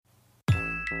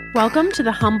Welcome to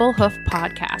the Humble Hoof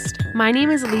podcast. My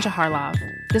name is Alicia Harlov.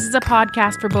 This is a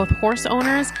podcast for both horse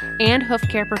owners and hoof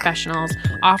care professionals,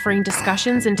 offering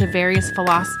discussions into various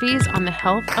philosophies on the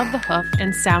health of the hoof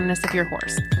and soundness of your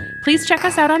horse. Please check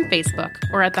us out on Facebook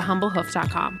or at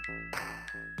thehumblehoof.com.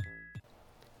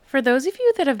 For those of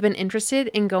you that have been interested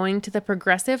in going to the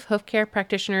Progressive Hoof Care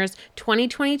Practitioners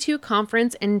 2022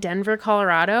 conference in Denver,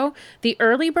 Colorado, the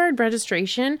early bird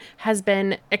registration has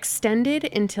been extended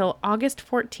until August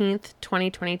 14th,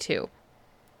 2022.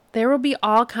 There will be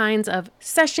all kinds of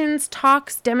sessions,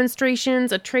 talks,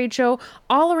 demonstrations, a trade show,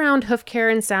 all around hoof care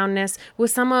and soundness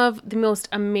with some of the most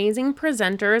amazing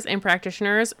presenters and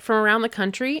practitioners from around the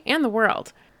country and the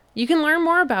world. You can learn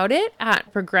more about it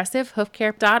at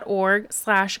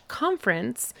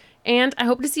progressivehoofcare.org/conference, and I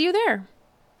hope to see you there.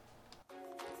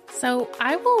 So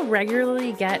I will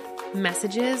regularly get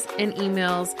messages and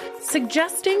emails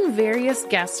suggesting various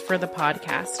guests for the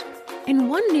podcast. And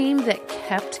one name that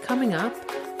kept coming up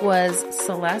was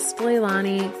Celeste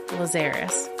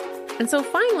Lazaris. And so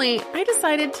finally, I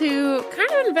decided to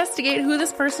kind of investigate who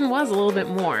this person was a little bit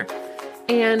more.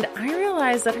 And I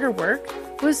realized that her work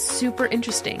was super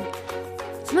interesting.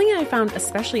 Something I found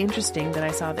especially interesting that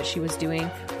I saw that she was doing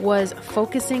was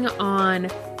focusing on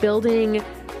building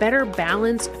better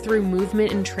balance through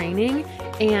movement and training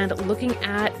and looking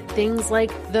at things like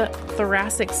the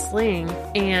thoracic sling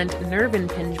and nerve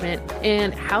impingement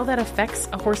and how that affects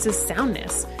a horse's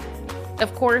soundness.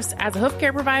 Of course, as a hoof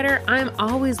care provider, I'm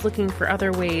always looking for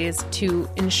other ways to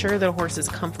ensure that a horse is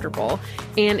comfortable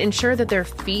and ensure that their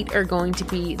feet are going to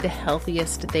be the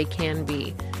healthiest they can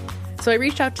be. So I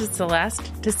reached out to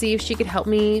Celeste to see if she could help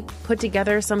me put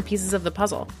together some pieces of the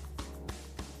puzzle.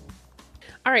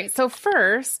 All right, so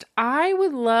first, I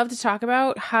would love to talk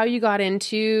about how you got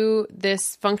into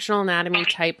this functional anatomy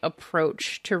type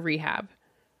approach to rehab.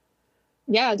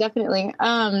 Yeah, definitely.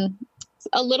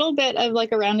 A little bit of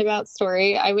like a roundabout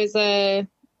story. I was a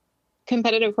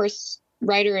competitive horse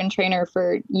rider and trainer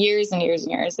for years and years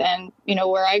and years. And, you know,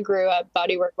 where I grew up,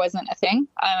 bodywork wasn't a thing.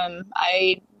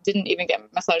 I didn't even get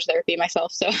massage therapy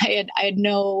myself. So I had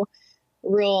no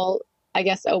real, I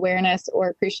guess, awareness or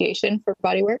appreciation for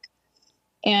bodywork.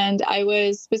 And I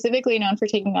was specifically known for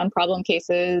taking on problem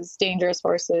cases, dangerous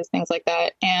horses, things like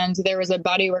that. And there was a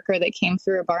body worker that came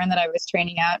through a barn that I was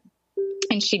training at.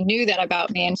 And she knew that about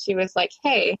me. And she was like,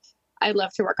 hey, I'd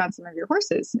love to work on some of your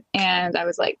horses. And I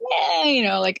was like,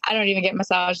 I don't even get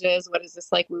massages. What is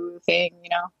this like woo thing,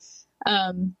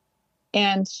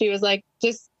 And she was like,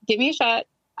 just give me a shot.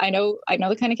 I know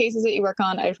the kind of cases that you work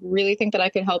on. I really think that I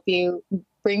could help you.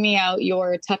 Bring me out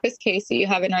your toughest case that you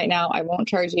have in right now. I won't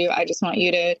charge you. I just want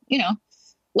you to,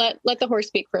 let the horse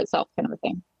speak for itself kind of a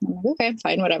thing. I'm like, okay,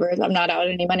 fine, whatever. I'm not out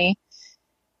any money.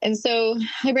 And so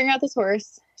I bring out this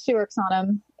horse. She works on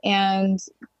him. And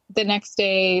the next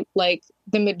day, like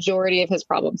the majority of his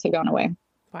problems had gone away.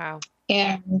 Wow.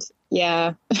 And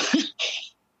yeah.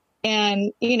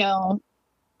 And,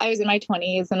 I was in my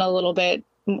 20s and a little bit,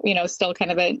 still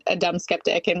kind of a dumb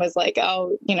skeptic and was like,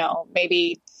 oh,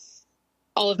 maybe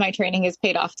all of my training is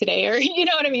paid off today, or you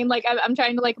know what I mean? Like I'm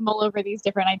trying to like mull over these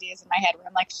different ideas in my head where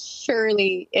I'm like,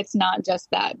 surely it's not just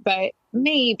that, but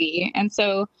maybe. And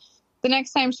so the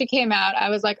next time she came out, I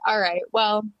was like, all right,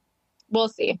 well, we'll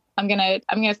see. I'm going to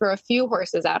throw a few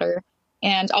horses at her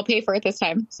and I'll pay for it this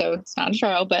time. So it's not a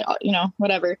trial, but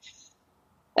whatever.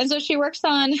 And so she works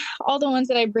on all the ones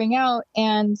that I bring out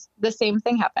and the same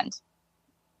thing happened.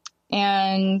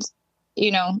 And,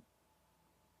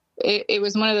 it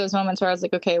was one of those moments where I was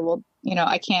like, okay, well, you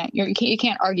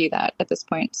can't argue that at this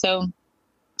point. So,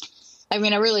 I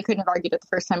mean, I really couldn't have argued it the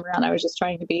first time around. I was just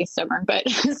trying to be stubborn, but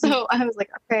so I was like,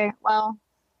 okay, well,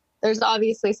 there's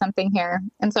obviously something here.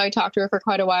 And so I talked to her for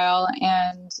quite a while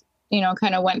and,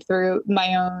 kind of went through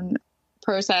my own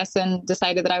process and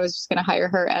decided that I was just going to hire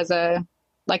her as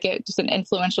just an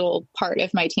influential part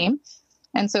of my team.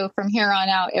 And so from here on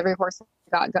out, every horse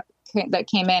that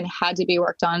came in had to be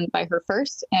worked on by her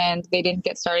first. And they didn't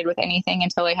get started with anything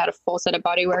until they had a full set of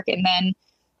body work. And then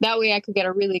that way I could get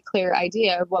a really clear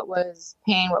idea of what was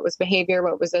pain, what was behavior,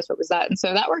 what was this, what was that. And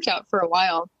so that worked out for a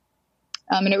while.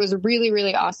 And it was really,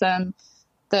 really awesome.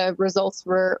 The results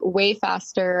were way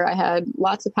faster. I had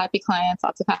lots of happy clients,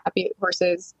 lots of happy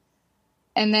horses.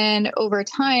 And then over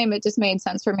time, it just made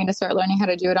sense for me to start learning how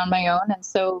to do it on my own. And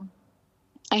so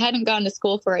I hadn't gone to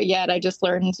school for it yet. I just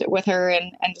learned with her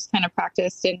and just kind of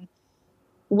practiced. And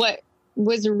what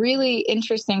was really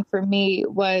interesting for me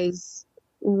was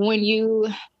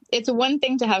it's one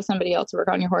thing to have somebody else work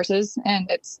on your horses, and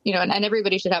it's, and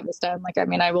everybody should have this done. Like, I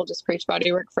mean, I will just preach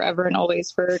body work forever and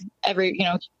always for every,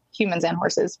 humans and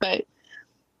horses. But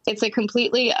it's a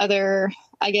completely other,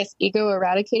 I guess, ego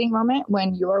eradicating moment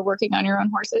when you're working on your own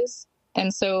horses.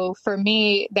 And so for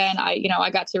me, then I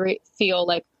got to feel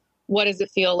like, what does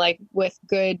it feel like with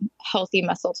good, healthy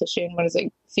muscle tissue? And what does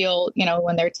it feel,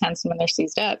 when they're tense and when they're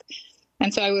seized up?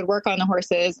 And so I would work on the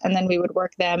horses, and then we would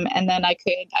work them. And then I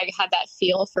had that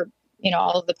feel for,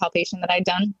 all of the palpation that I'd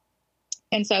done.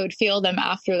 And so I would feel them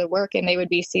after the work, and they would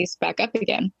be seized back up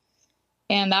again.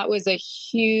 And that was a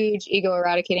huge ego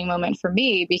eradicating moment for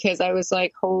me, because I was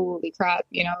like, holy crap,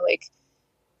 like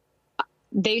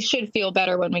they should feel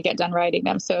better when we get done riding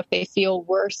them. So if they feel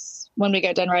worse when we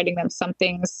get done riding them,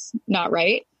 something's not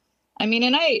right. I mean,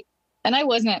 and I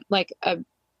wasn't like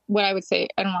what I would say,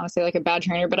 I don't want to say like a bad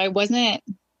trainer, but I wasn't,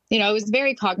 I was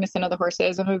very cognizant of the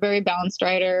horses. I'm a very balanced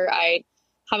rider. I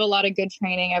have a lot of good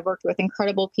training. I've worked with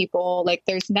incredible people. Like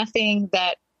there's nothing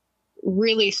that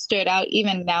really stood out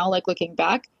even now, like looking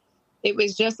back. It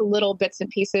was just little bits and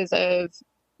pieces of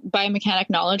biomechanic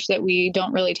knowledge that we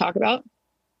don't really talk about.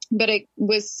 But it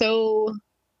was so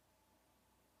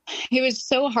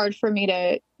hard for me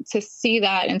to see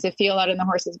that and to feel that in the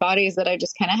horses' bodies, that I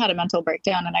just kind of had a mental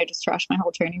breakdown, and I just trashed my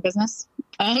whole training business.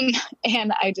 And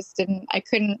I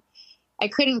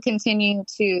couldn't continue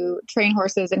to train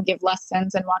horses and give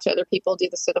lessons and watch other people do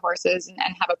this to the horses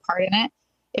and have a part in it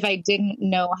if I didn't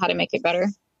know how to make it better.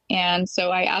 And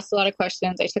so I asked a lot of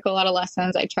questions. I took a lot of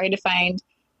lessons. I tried to find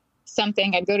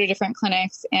something. I'd go to different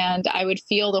clinics, and I would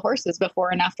feel the horses before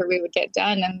and after we would get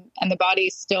done. And the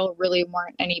bodies still really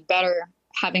weren't any better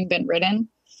having been ridden.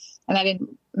 And that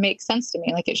didn't make sense to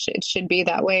me. Like it should be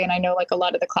that way. And I know like a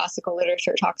lot of the classical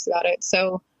literature talks about it.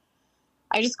 So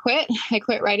I just quit. I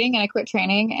quit riding and I quit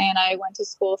training, and I went to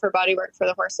school for body work for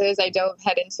the horses. I dove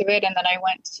head into it. And then I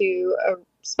went to a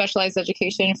specialized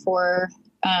education for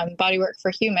body work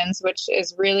for humans, which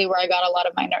is really where I got a lot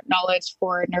of my knowledge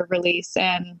for nerve release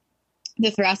and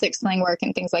the thoracic sling work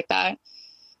and things like that.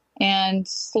 And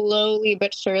slowly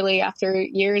but surely, after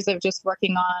years of just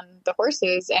working on the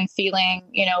horses and feeling,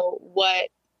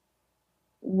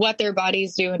 what their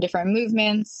bodies do in different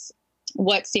movements,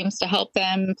 what seems to help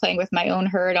them, playing with my own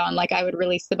herd on, like I would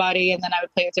release the body and then I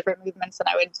would play with different movements, and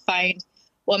I would find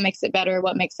what makes it better,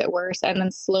 what makes it worse. And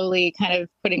then slowly kind of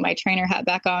putting my trainer hat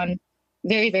back on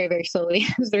very, very, very slowly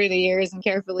through the years and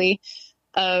carefully,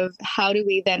 of how do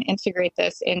we then integrate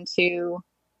this into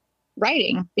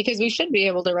riding, because we should be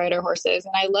able to ride our horses.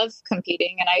 And I love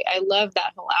competing, and I love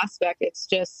that whole aspect. It's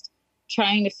just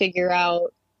trying to figure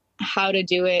out how to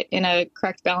do it in a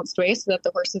correct, balanced way so that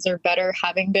the horses are better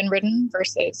having been ridden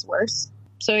versus worse.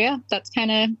 So yeah, that's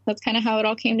kind of how it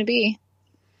all came to be.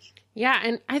 Yeah.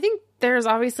 And I think there's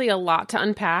obviously a lot to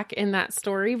unpack in that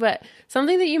story, but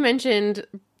something that you mentioned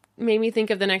made me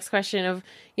think of the next question of,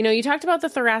 you talked about the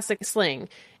thoracic sling,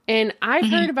 and I've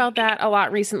heard about that a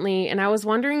lot recently. And I was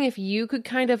wondering if you could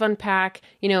kind of unpack,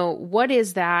 what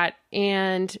is that?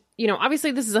 And,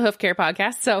 obviously this is a hoof care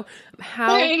podcast. So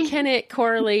how can it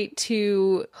correlate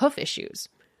to hoof issues?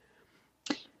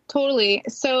 Totally.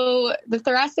 So the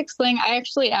thoracic sling, I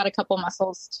actually add a couple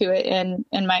muscles to it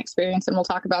in my experience, and we'll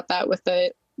talk about that with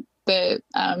the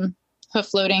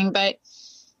hoof loading. But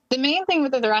the main thing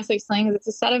with the thoracic sling is it's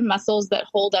a set of muscles that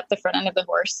hold up the front end of the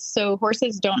horse. So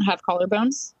horses don't have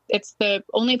collarbones. It's the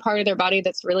only part of their body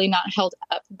that's really not held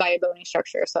up by a bony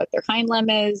structure. So like their hind limb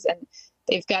is, and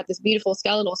they've got this beautiful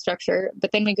skeletal structure,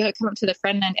 but then we come up to the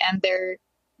front end and there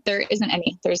isn't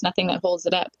any. There's nothing that holds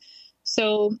it up.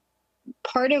 So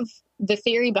part of the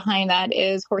theory behind that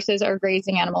is horses are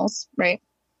grazing animals, right?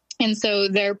 And so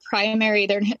they're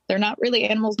not really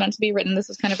animals meant to be ridden. This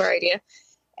is kind of our idea.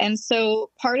 And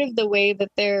so part of the way that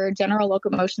their general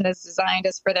locomotion is designed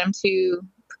is for them to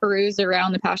peruse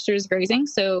around the pastures grazing.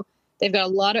 So they've got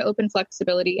a lot of open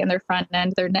flexibility in their front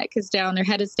end. Their neck is down, their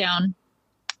head is down,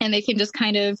 and they can just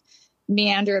kind of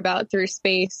meander about through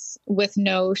space with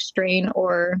no strain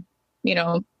or,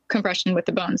 compression with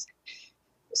the bones.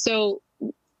 So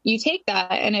you take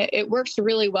that and it works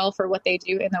really well for what they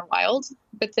do in the wild.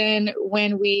 But then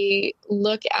when we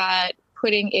look at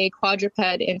putting a quadruped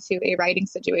into a riding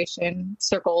situation,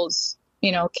 circles,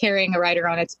 carrying a rider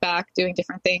on its back, doing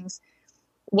different things,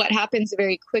 what happens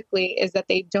very quickly is that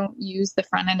they don't use the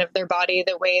front end of their body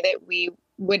the way that we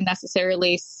would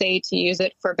necessarily say to use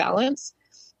it for balance.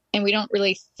 And we don't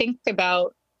really think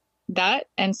about that.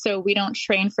 And so we don't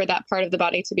train for that part of the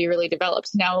body to be really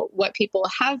developed. Now, what people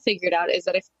have figured out is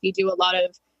that if you do a lot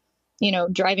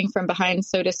of, driving from behind,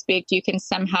 so to speak, you can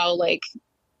somehow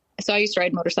so I used to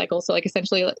ride motorcycles. So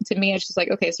essentially to me, it's just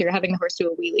okay, so you're having the horse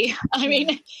do a wheelie. I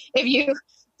mean, if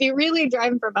you really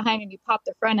drive from behind and you pop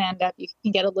the front end up, you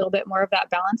can get a little bit more of that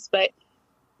balance, but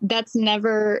that's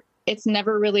never it's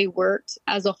never really worked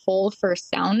as a whole for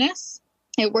soundness.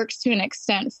 It works to an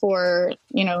extent for,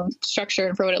 structure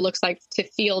and for what it looks like to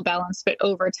feel balanced, but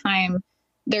over time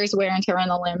there's wear and tear on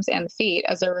the limbs and the feet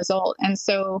as a result. And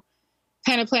so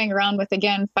kind of playing around with,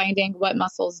 again, finding what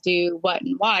muscles do what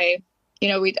and why.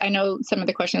 I know some of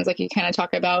the questions, like you kind of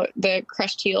talk about the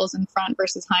crushed heels in front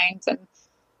versus hinds, and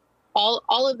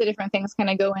all of the different things kind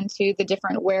of go into the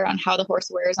different wear on how the horse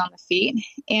wears on the feet.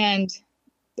 And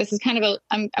this is kind of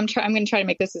I'm going to try to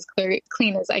make this as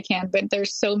clean as I can, but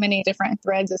there's so many different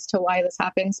threads as to why this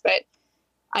happens. But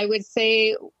I would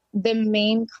say the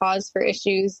main cause for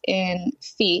issues in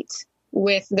feet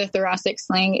with the thoracic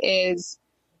sling is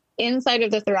inside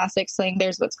of the thoracic sling,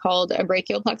 there's what's called a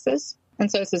brachial plexus.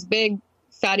 And so it's this big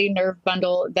fatty nerve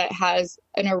bundle that has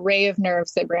an array of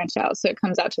nerves that branch out. So it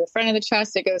comes out to the front of the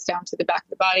chest, it goes down to the back of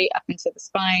the body, up into the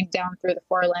spine, down through the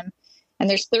forelimb. And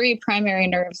there's 3 primary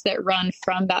nerves that run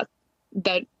from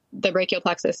the brachial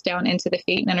plexus down into the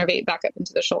feet and innervate back up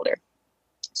into the shoulder.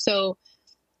 So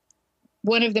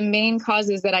one of the main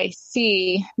causes that I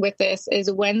see with this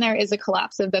is when there is a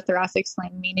collapse of the thoracic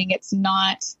sling, meaning it's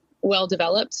not well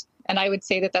developed. And I would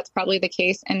say that that's probably the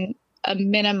case in a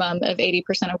minimum of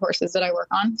 80% of horses that I work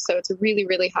on. So it's really,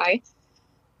 really high.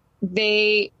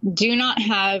 They do not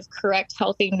have correct,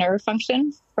 healthy nerve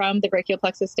function from the brachial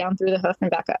plexus down through the hoof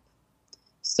and back up.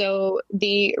 So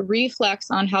the reflex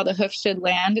on how the hoof should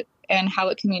land and how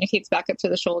it communicates back up to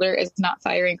the shoulder is not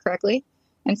firing correctly.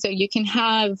 And so you can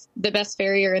have the best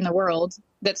farrier in the world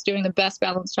that's doing the best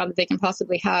balance job that they can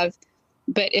possibly have.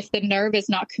 But if the nerve is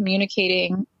not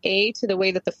communicating, to the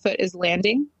way that the foot is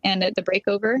landing and at the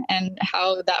breakover and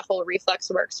how that whole reflex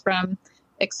works from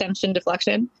extension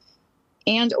deflection,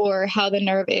 and or how the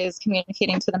nerve is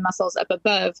communicating to the muscles up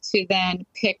above to then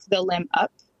pick the limb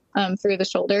up through the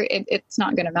shoulder, it's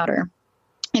not going to matter.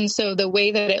 And so the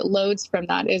way that it loads from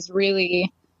that is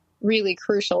really, really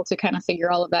crucial to kind of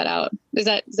figure all of that out. Does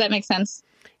that make sense?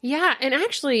 Yeah. And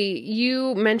actually,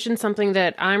 you mentioned something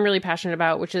that I'm really passionate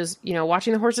about, which is,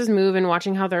 watching the horses move and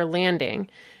watching how they're landing.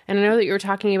 And I know that you were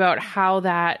talking about how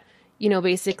that,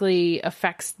 basically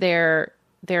affects their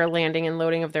landing and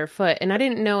loading of their foot. And I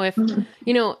didn't know if,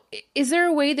 is there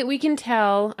a way that we can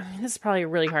tell? I mean, this is probably a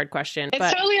really hard question.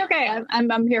 It's totally okay.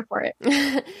 I'm here for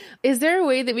it. Is there a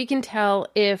way that we can tell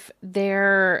if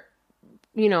they're,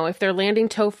 if they're landing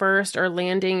toe first or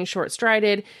landing short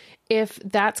strided, if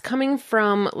that's coming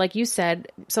from, like you said,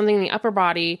 something in the upper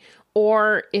body,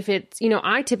 or if it's,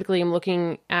 I typically am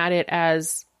looking at it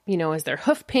as, as their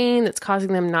hoof pain that's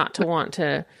causing them not to want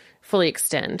to fully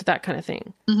extend, that kind of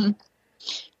thing. Mm-hmm.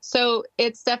 So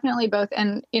it's definitely both.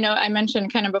 And, I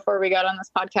mentioned kind of before we got on this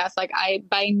podcast, like I,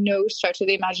 by no stretch of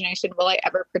the imagination, will I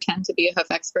ever pretend to be a hoof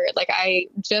expert. Like I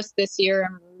just this year,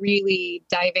 I'm really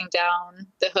diving down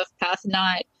the hoof path,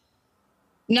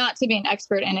 not to be an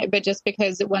expert in it, but just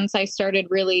because once I started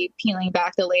really peeling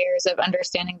back the layers of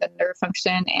understanding the nerve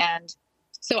function. And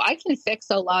so I can fix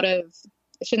a lot of,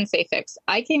 I shouldn't say fix,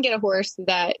 I can get a horse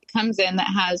that comes in that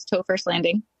has toe first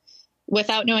landing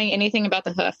without knowing anything about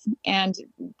the hoof. And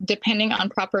depending on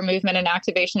proper movement and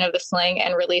activation of the sling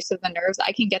and release of the nerves,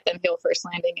 I can get them heel first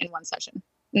landing in one session.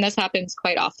 And this happens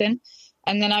quite often.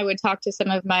 And then I would talk to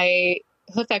some of my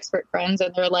hoof expert friends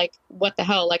and they're like, what the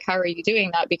hell? Like, how are you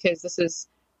doing that? Because this is,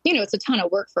 it's a ton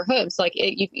of work for hooves. Like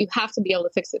you have to be able to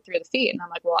fix it through the feet. And I'm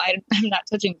like, well, I'm not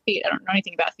touching the feet. I don't know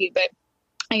anything about feet, but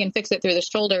I can fix it through the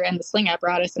shoulder and the sling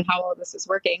apparatus and how all of this is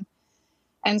working.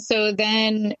 And so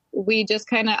then we just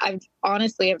I've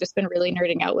just been really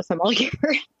nerding out with them all year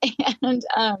and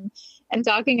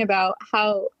talking about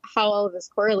how all of this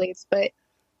correlates, but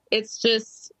it's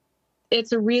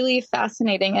really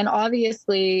fascinating. And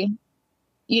obviously,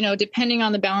 depending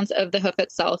on the balance of the hoof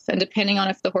itself and depending on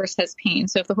if the horse has pain.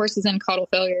 So if the horse is in caudal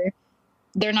failure,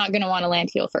 they're not going to want to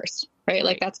land heel first, right?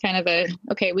 Like that's kind of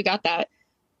okay, we got that.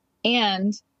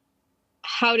 And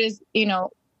how does,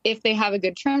 if they have a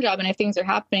good turn job and if things are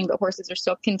happening, but horses are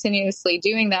still continuously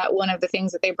doing that, one of the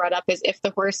things that they brought up is if the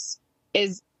horse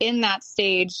is in that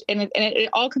stage, and it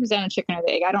all comes down to chicken or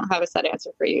the egg. I don't have a set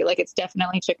answer for you. Like it's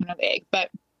definitely chicken or the egg,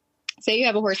 but say you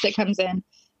have a horse that comes in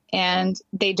and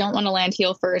they don't want to land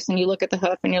heel first, and you look at the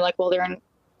hoof and you're like, well, they're in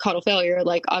caudal failure.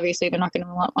 Like obviously they're not going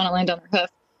to want to land on their hoof,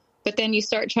 but then you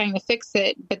start trying to fix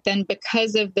it. But then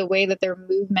because of the way that their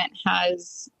movement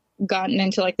has gotten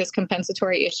into like this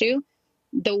compensatory issue,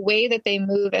 the way that they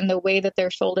move and the way that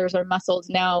their shoulders are muscled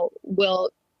now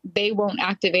they won't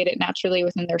activate it naturally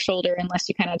within their shoulder unless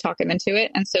you kind of talk them into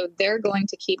it. And so they're going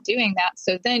to keep doing that.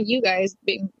 So then you guys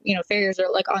being, farriers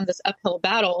are like on this uphill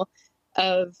battle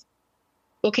of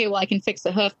okay, well, I can fix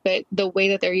the hoof, but the way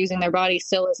that they're using their body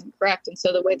still isn't correct. And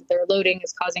so the way that they're loading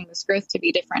is causing this growth to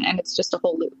be different. And it's just a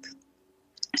whole loop.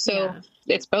 So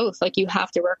it's both. Like, you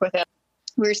have to work with it.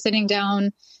 We're sitting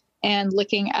down and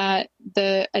looking at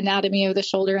the anatomy of the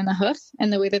shoulder and the hoof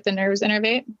and the way that the nerves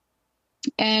innervate.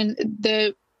 And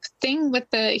the thing with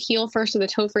the heel first or the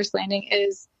toe first landing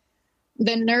is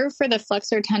the nerve for the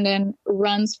flexor tendon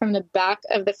runs from the back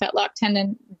of the fetlock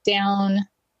tendon down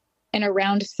and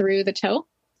around through the toe.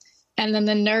 And then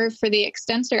the nerve for the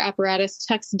extensor apparatus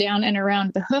tucks down and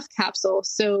around the hoof capsule.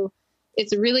 So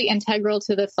it's really integral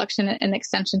to the flexion and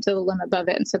extension to the limb above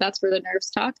it. And so that's where the nerves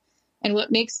talk. And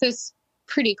what makes this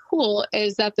pretty cool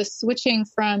is that the switching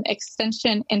from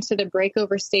extension into the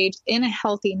breakover stage in a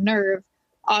healthy nerve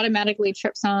automatically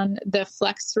trips on the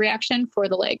flex reaction for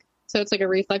the leg. So it's like a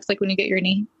reflex, like when you get your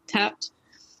knee tapped.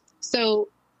 So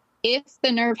if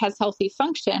the nerve has healthy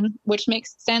function, which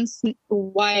makes sense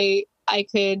why I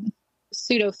could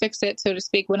pseudo fix it, so to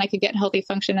speak, when I could get healthy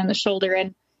function in the shoulder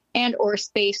and or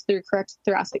space through correct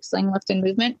thoracic sling lift and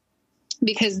movement,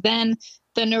 because then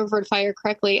the nerve would fire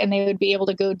correctly and they would be able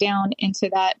to go down into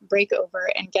that breakover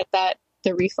and get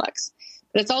the reflex.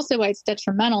 But it's also why it's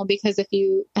detrimental, because if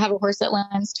you have a horse that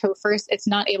lands toe first, it's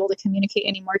not able to communicate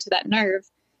anymore to that nerve,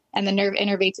 and the nerve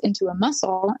innervates into a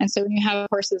muscle. And so when you have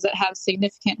horses that have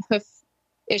significant hoof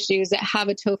issues that have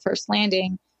a toe first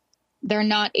landing, they're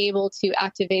not able to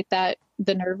activate the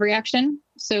nerve reaction.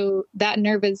 So that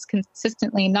nerve is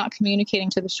consistently not communicating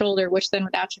to the shoulder, which then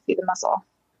would atrophy the muscle.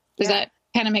 Does that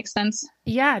kind of make sense?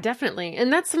 Yeah, definitely.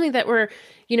 And that's something that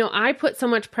I put so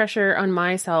much pressure on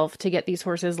myself to get these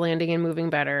horses landing and moving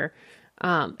better.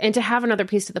 And to have another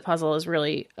piece to the puzzle is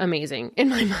really amazing in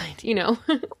my mind,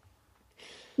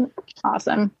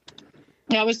 Awesome.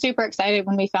 Yeah, I was super excited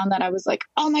when we found that. I was like,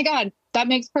 oh my God, that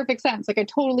makes perfect sense. Like, I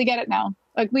totally get it now.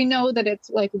 Like, we know that it's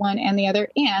like one and the other.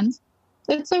 And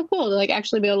it's so cool to like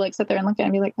actually be able to like sit there and look at it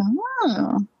and be like,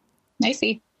 oh, I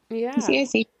see. Yeah. I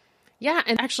see. Yeah.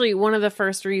 And actually one of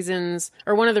the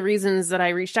reasons that I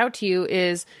reached out to you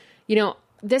is,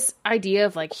 this idea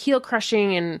of like heel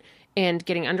crushing and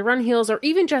getting underrun heels, or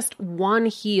even just one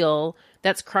heel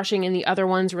that's crushing and the other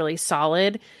one's really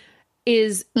solid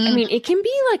is, it can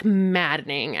be like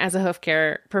maddening as a hoof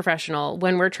care professional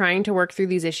when we're trying to work through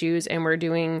these issues and we're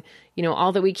doing,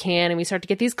 all that we can, and we start to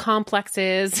get these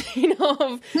complexes,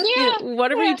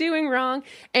 what are we doing wrong?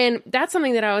 And that's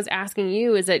something that I was asking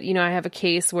you is that, I have a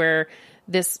case where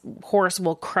this horse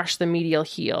will crush the medial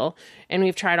heel, and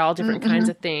we've tried all different kinds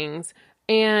of things.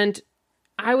 And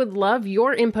I would love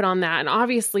your input on that. And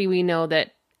obviously we know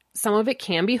that some of it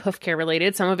can be hoof care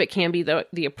related. Some of it can be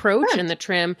the approach and the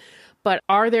trim. But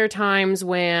are there times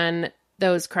when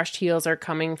those crushed heels are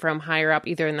coming from higher up,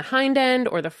 either in the hind end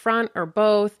or the front or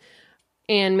both?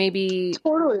 And maybe...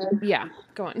 Totally. Yeah,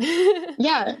 go on.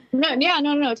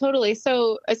 No, totally.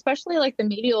 So especially like the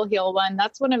medial heel one,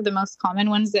 that's one of the most common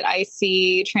ones that I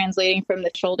see translating from the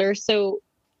shoulder. So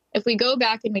if we go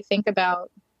back and we think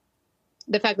about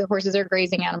the fact that horses are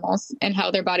grazing animals and how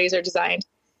their bodies are designed,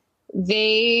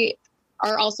 they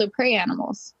are also prey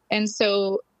animals. And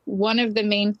so one of the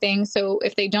main things, so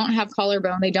if they don't have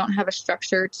collarbone, they don't have a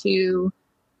structure to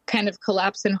kind of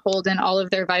collapse and hold in all of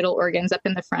their vital organs up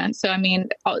in the front. So,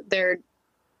 their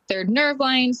nerve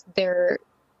lines, their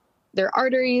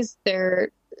arteries, their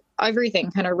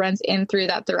everything kind of runs in through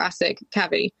that thoracic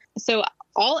cavity. So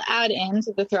I'll add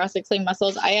into the thoracic sling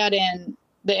muscles, I add in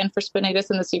the infraspinatus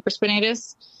and the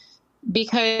supraspinatus,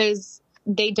 because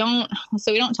we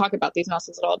don't talk about these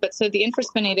muscles at all. But so the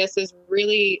infraspinatus is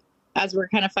really, as we're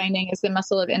kind of finding, is the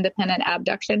muscle of independent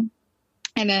abduction.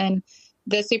 And then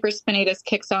the supraspinatus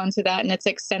kicks on to that, and it's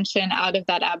extension out of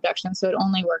that abduction. So it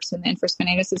only works when the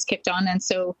infraspinatus is kicked on. And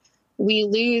so we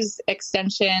lose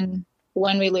extension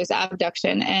when we lose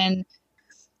abduction. And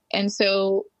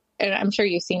so, and I'm sure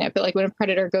you've seen it, but like when a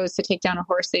predator goes to take down a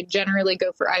horse, they generally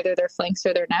go for either their flanks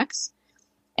or their necks.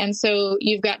 And so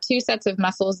you've got two sets of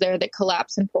muscles there that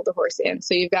collapse and pull the horse in.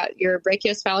 So you've got your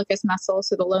brachiosphalicus muscle,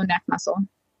 so the low neck muscle,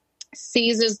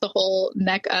 seizes the whole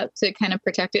neck up to kind of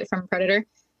protect it from predator.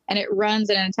 And it runs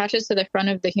and it attaches to the front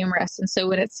of the humerus. And so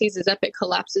when it seizes up, it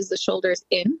collapses the shoulders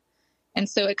in. And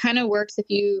so it kind of works, if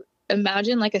you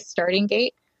imagine like a starting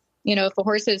gate, if a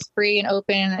horse is free and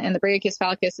open and the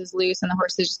brachiosphalicus is loose and the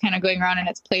horse is just kind of going around in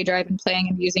its play drive and playing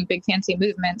and using big fancy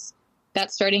movements,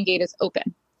 that starting gate is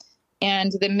open.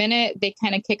 And the minute they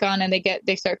kind of kick on and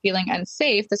they start feeling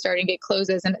unsafe, the starting gate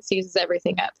closes and it seizes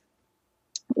everything up.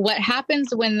 What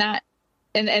happens when that,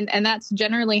 and that's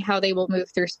generally how they will move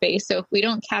through space. So if we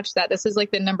don't catch that, this is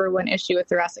like the number one issue with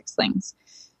thoracic slings.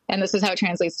 And this is how it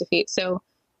translates to feet. So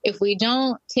if we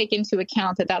don't take into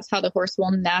account that that's how the horse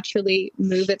will naturally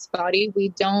move its body, we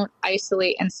don't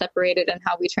isolate and separate it in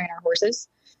how we train our horses.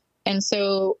 And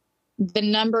so the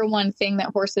number one thing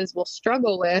that horses will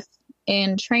struggle with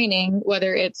in training,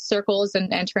 whether it's circles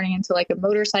and turning into like a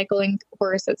motorcycling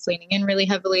horse that's leaning in really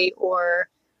heavily, or,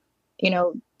 you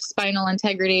know, spinal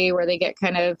integrity where they get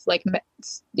kind of like,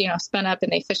 you know, spun up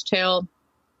and they fishtail.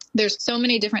 There's so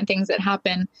many different things that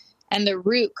happen. And the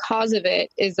root cause of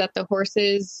it is that the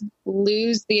horses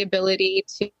lose the ability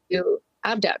to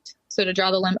abduct. So to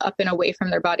draw the limb up and away from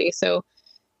their body. So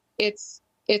it's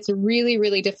really,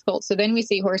 really difficult. So then we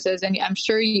see horses, and I'm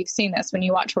sure you've seen this when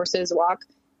you watch horses walk,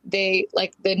 they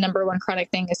like the number one chronic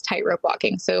thing is tightrope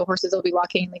walking. So horses will be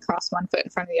walking and they cross one foot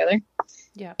in front of the other.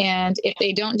 Yeah. And if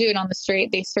they don't do it on the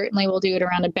straight, they certainly will do it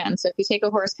around a bend. So if you take a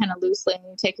horse kind of loosely and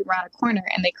you take it around a corner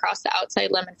and they cross the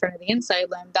outside limb in front of the inside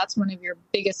limb, that's one of your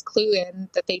biggest clue in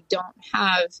that they don't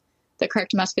have the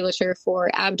correct musculature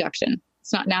for abduction.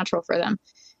 It's not natural for them.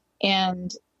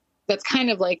 And that's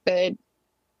kind of like the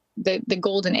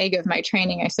golden egg of my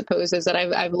training, I suppose, is that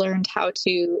I've learned how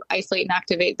to isolate and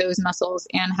activate those muscles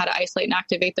and how to isolate and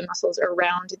activate the muscles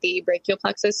around the brachial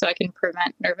plexus so I can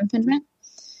prevent nerve impingement.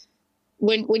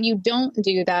 When you don't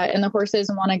do that and the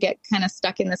horses want to get kind of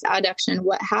stuck in this adduction,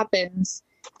 what happens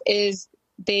is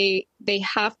they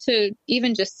have to,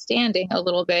 even just standing a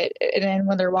little bit, and then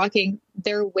when they're walking,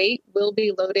 their weight will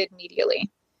be loaded medially.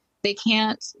 They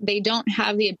don't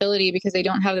have the ability, because they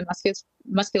don't have the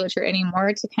musculature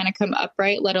anymore, to kind of come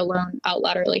upright, let alone out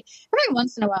laterally. Every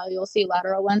once in a while, you'll see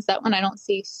lateral ones. That one I don't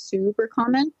see super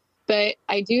common, but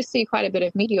I do see quite a bit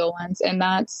of medial ones, and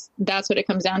that's what it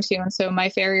comes down to. And so my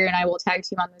farrier and I will tag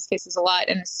team on those cases a lot.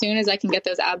 And as soon as I can get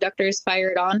those abductors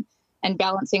fired on and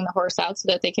balancing the horse out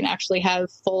so that they can actually have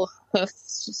full hoof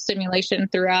stimulation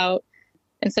throughout,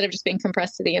 instead of just being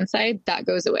compressed to the inside, that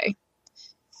goes away.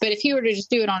 But if he were to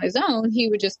just do it on his own, he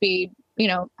would just be, you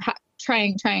know,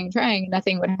 trying, and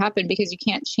nothing would happen, because you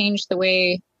can't change the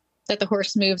way that the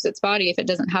horse moves its body if it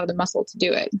doesn't have the muscle to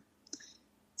do it.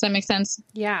 Does that make sense?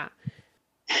 Yeah.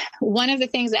 One of the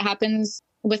things that happens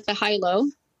with the high-low,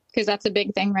 because that's a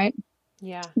big thing, right?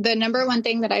 Yeah. The number one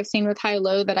thing that I've seen with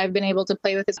high-low that I've been able to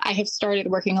play with is I have started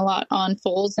working a lot on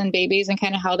foals and babies and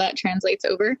kind of how that translates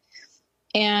over.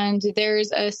 And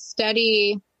there's a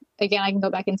study, again, I can go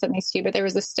back and send these to you, but there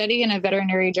was a study in a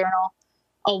veterinary journal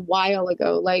a while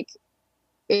ago. Like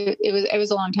it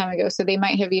was a long time ago. So they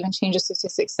might have even changed the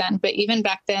statistics then. But even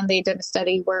back then, they did a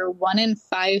study where 1 in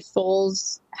 5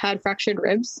 foals had fractured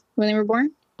ribs when they were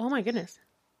born. Oh my goodness.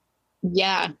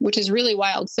 Yeah, which is really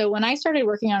wild. So when I started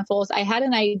working on foals, I had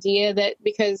an idea that,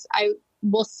 because I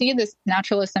will see this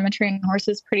natural asymmetry in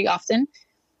horses pretty often.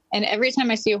 And every time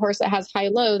I see a horse that has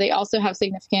high-low, they also have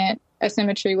significant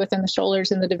asymmetry within the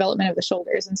shoulders and the development of the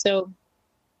shoulders. And so,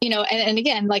 you know, and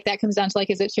again, like that comes down to like,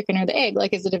 is it chicken or the egg?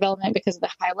 Like, is the development because of the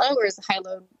high-low, or is the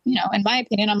high-low, you know, in my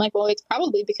opinion, I'm like, well, it's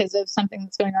probably because of something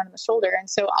that's going on in the shoulder. And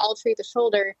so I'll treat the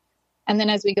shoulder. And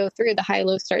then as we go through, the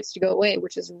high-low starts to go away,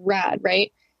 which is rad,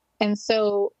 right? And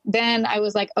so then I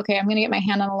was like, okay, I'm going to get my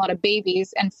hand on a lot of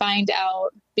babies and find out,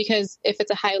 because if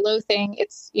it's a high-low thing,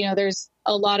 it's, you know, there's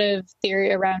a lot of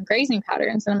theory around grazing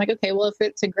patterns. And I'm like, okay, well, if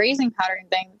it's a grazing pattern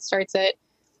thing that starts it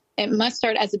must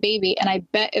start as a baby. And I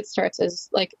bet it starts as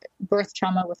like birth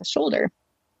trauma with a shoulder.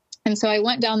 And so I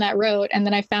went down that road, and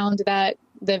then I found that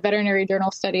the veterinary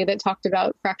journal study that talked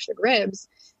about fractured ribs,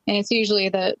 and it's usually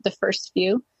the first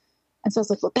few. And so I was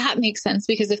like, well, that makes sense,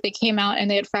 because if they came out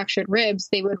and they had fractured ribs,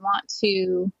 they would want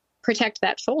to protect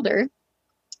that shoulder.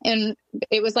 And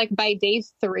it was like by day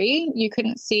 3, you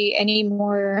couldn't see any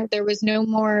more. There was no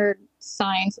more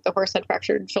signs that the horse had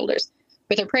fractured shoulders.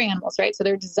 But they're prey animals, right? So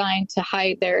they're designed to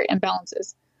hide their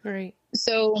imbalances. Right.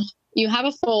 So you have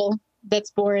a foal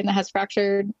that's born that has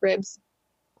fractured ribs.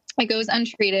 It goes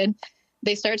untreated.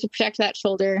 They start to protect that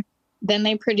shoulder. Then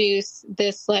they produce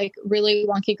this like really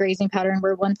wonky grazing pattern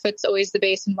where one foot's always the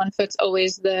base and one foot's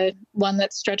always the one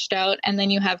that's stretched out. And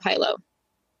then you have high-low.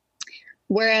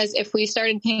 Whereas if we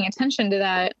started paying attention to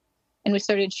that and we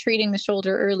started treating the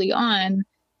shoulder early on,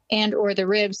 and or the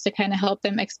ribs to kind of help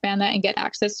them expand that and get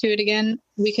access to it again,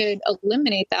 we could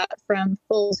eliminate that from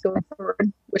foals going forward,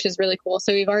 which is really cool.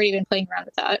 So we've already been playing around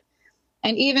with that.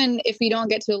 And even if we don't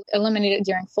get to eliminate it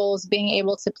during foals, being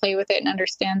able to play with it and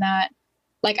understand that,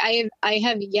 like I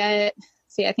have yet,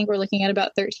 I think we're looking at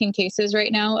about 13 cases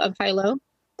right now of high-low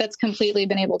that's completely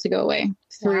been able to go away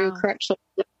through correct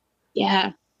shoulder.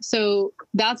 Yeah. So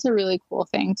that's a really cool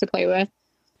thing to play with.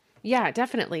 Yeah,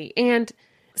 definitely. And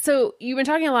so you've been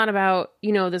talking a lot about,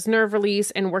 you know, this nerve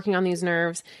release and working on these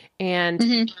nerves.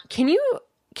 And can you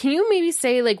can you maybe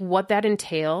say like what that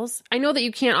entails? I know that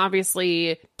you can't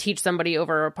obviously teach somebody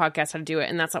over a podcast how to do it,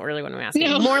 and that's not really what I'm asking.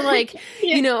 No. More like,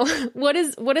 Yeah. you know, what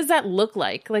does that look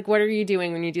like? Like, what are you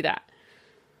doing when you do that?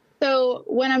 So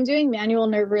when I'm doing manual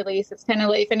nerve release, it's kind of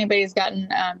like if anybody's gotten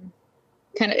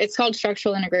it's called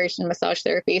structural integration massage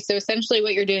therapy. So essentially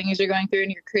what you're doing is you're going through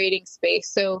and you're creating space.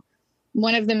 So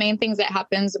one of the main things that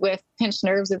happens with pinched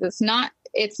nerves is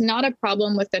it's not a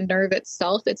problem with the nerve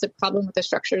itself. It's a problem with the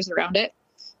structures around it.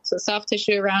 So soft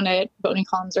tissue around it, bony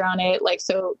columns around it. Like,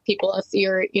 so people, if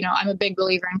you're, I'm a big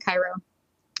believer in chiro.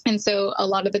 And so a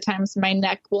lot of the times my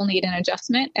neck will need an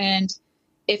adjustment. And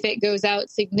if it goes out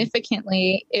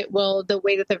significantly, the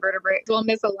way that the vertebrae will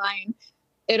misalign,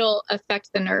 it'll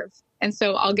affect the nerve. And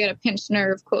so I'll get a pinched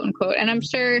nerve, quote unquote. And I'm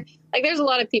sure like there's a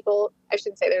lot of people, I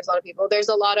shouldn't say there's a lot of people, there's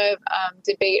a lot of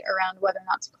debate around whether or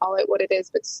not to call it what it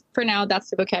is. But for now, that's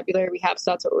the vocabulary we have.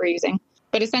 So that's what we're using.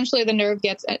 But essentially the nerve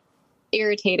gets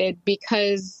irritated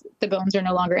because the bones are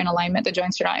no longer in alignment. The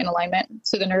joints are not in alignment.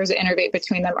 So the nerves that innervate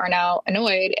between them are now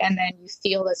annoyed. And then you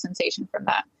feel the sensation from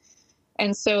that.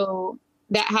 And so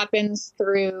that happens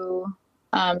through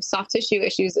soft tissue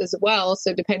issues as well.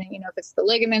 So depending, if it's the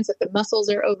ligaments, if the muscles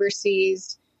are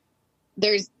overseized,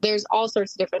 there's all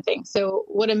sorts of different things. So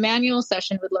what a manual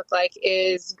session would look like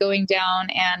is going down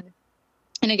and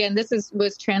again, this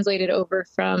was translated over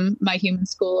from my human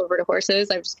school over to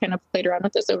horses. I've just kind of played around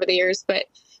with this over the years, but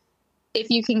if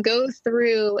you can go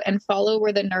through and follow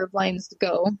where the nerve lines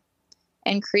go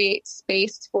and create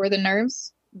space for the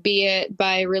nerves, be it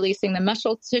by releasing the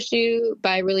muscle tissue,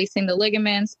 by releasing the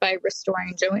ligaments, by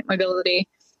restoring joint mobility,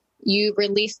 you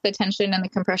release the tension and the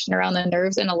compression around the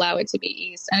nerves and allow it to be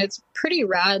eased. And it's pretty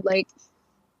rad. Like,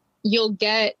 you'll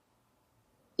get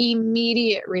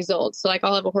immediate results. So like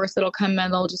I'll have a horse that'll come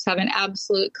in, they'll just have an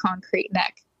absolute concrete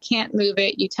neck. Can't move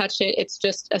it. You touch it. It's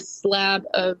just it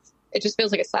just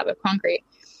feels like a slab of concrete.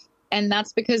 And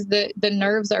that's because the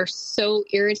nerves are so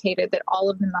irritated that all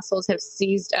of the muscles have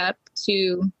seized up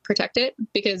to protect it.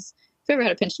 Because if you've ever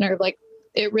had a pinched nerve, like,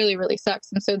 it really, really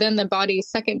sucks. And so then the body's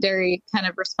secondary kind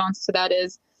of response to that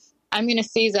is, I'm going to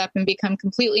seize up and become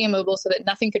completely immobile so that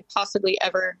nothing could possibly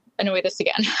ever annoy this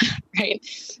again. Right?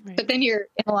 But then you're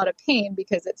in a lot of pain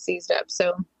because it's seized up.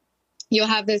 So you'll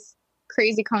have this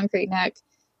crazy concrete neck.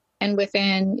 And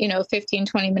within, 15,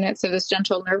 20 minutes of this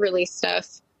gentle nerve release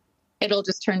stuff, it'll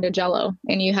just turn to jello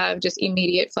and you have just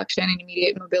immediate flexion and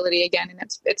immediate mobility again. And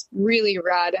it's really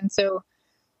rad. And so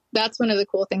that's one of the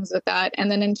cool things with that.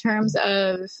 And then in terms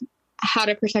of how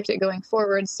to protect it going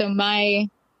forward. So my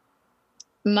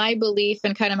belief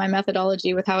and kind of my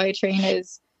methodology with how I train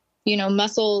is,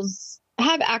 muscles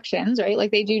have actions, right?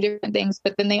 Like, they do different things,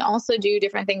 but then they also do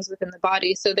different things within the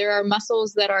body. So there are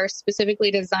muscles that are specifically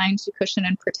designed to cushion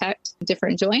and protect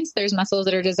different joints. There's muscles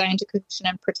that are designed to cushion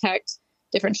and protect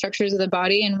different structures of the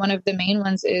body. And one of the main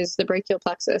ones is the brachial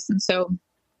plexus. And so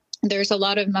there's a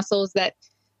lot of muscles that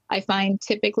I find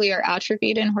typically are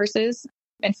atrophied in horses,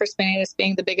 and infraspinatus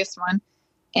being the biggest one.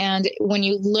 And when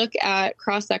you look at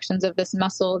cross sections of this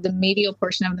muscle, the medial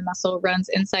portion of the muscle runs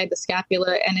inside the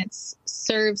scapula, and it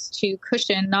serves to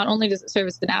cushion. Not only does it serve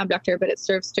as an abductor, but it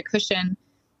serves to cushion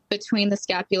between the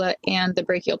scapula and the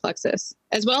brachial plexus,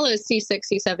 as well as C6,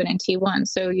 C7, and T1.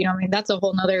 So, that's a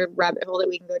whole nother rabbit hole that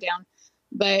we can go down.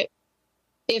 But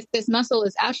if this muscle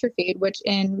is atrophied, which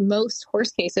in most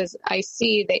horse cases I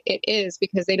see that it is,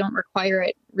 because they don't require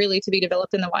it really to be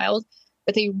developed in the wild,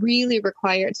 but they really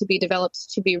require it to be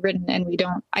developed to be ridden, and we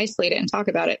don't isolate it and talk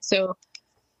about it. So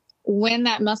when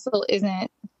that muscle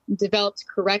isn't developed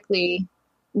correctly,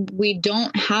 we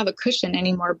don't have a cushion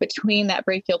anymore between that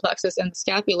brachial plexus and the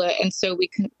scapula. And so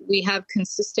we have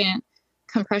consistent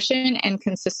compression and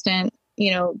consistent,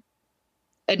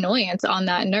 annoyance on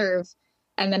that nerve.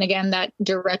 And then again, that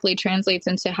directly translates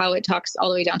into how it talks all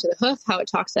the way down to the hoof, how it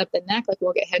talks up the neck. Like,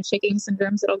 we'll get head shaking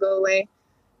syndromes that'll go away.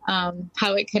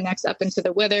 How it connects up into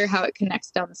the wither, how it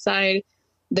connects down the side.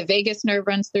 The vagus nerve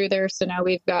runs through there. So now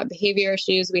we've got behavior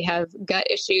issues. We have gut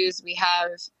issues. We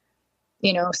have,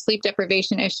 sleep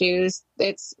deprivation issues.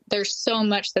 There's so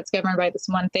much that's governed by this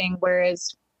one thing.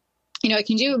 Whereas, I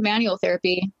can do manual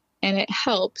therapy and it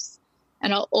helps.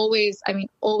 And I'll always,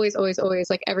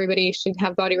 like, everybody should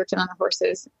have body work done on the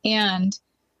horses. And,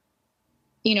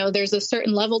 there's a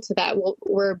certain level to that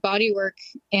where body work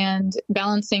and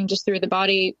balancing just through the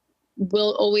body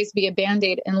will always be a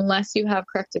Band-Aid unless you have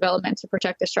correct development to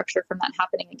protect the structure from that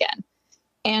happening again,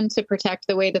 and to protect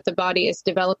the way that the body is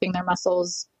developing their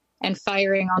muscles and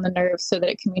firing on the nerves so that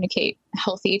it communicate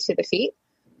healthy to the feet.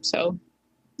 So,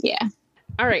 yeah.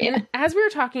 All right. And as we were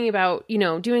talking about,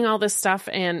 doing all this stuff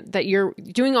and that you're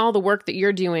doing all the work that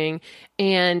you're doing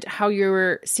and how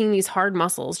you're seeing these hard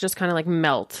muscles just kind of like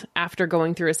melt after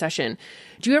going through a session,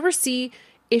 do you ever see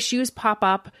issues pop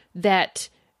up that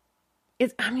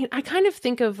I kind of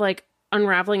think of like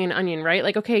unraveling an onion, right?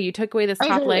 Like, okay, you took away this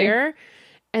top layer,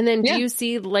 and then do you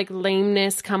see like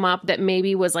lameness come up that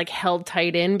maybe was like held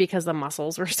tight in because the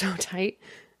muscles were so tight?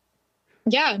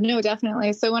 Yeah, no,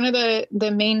 definitely. So one of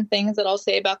the main things that I'll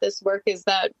say about this work is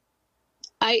that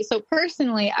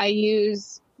personally, I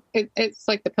use it's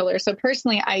like the pillar. So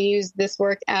personally, I use this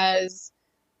work as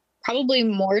probably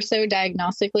more so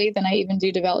diagnostically than I even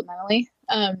do developmentally.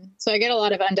 So I get a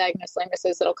lot of undiagnosed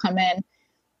lamenesses that'll come in,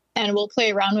 and we'll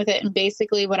play around with it. And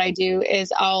basically what I do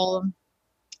is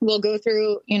we'll go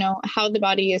through, how the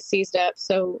body is seized up.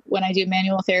 So when I do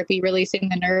manual therapy, releasing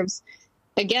the nerves,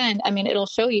 again, it'll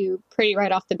show you pretty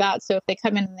right off the bat. So if they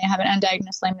come in and they have an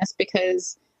undiagnosed lameness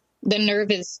because the nerve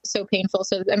is so painful.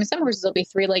 So, some horses will be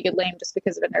 3-legged lame just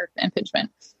because of a nerve impingement,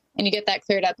 and you get that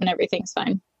cleared up and everything's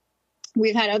fine.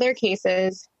 We've had other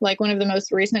cases, like one of the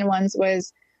most recent ones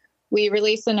was we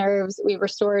released the nerves, we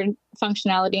restored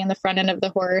functionality in the front end of the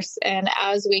horse. And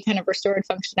as we kind of restored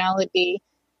functionality,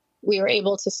 we were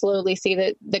able to slowly see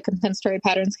that the compensatory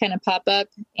patterns kind of pop up.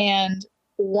 And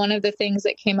one of the things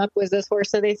that came up was this horse.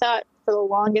 So they thought for the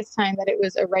longest time that it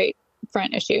was a right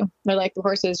front issue. They're like, the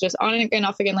horse is just on and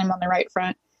off again limb on the right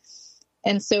front.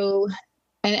 And so,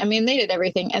 they did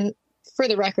everything. And for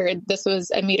the record, this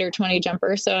was a 1.20 m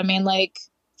jumper. So,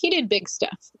 he did big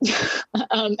stuff.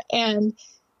 And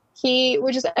he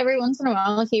would just, every once in a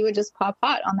while, he would just pop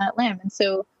hot on that limb. And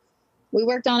so we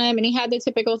worked on him, and he had the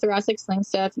typical thoracic sling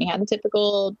stuff, and he had the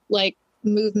typical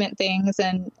movement things.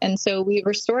 And so we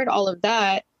restored all of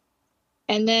that.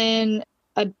 And then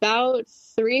about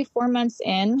 3-4 months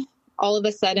in, all of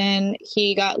a sudden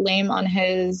he got lame on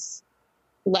his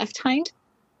left hind.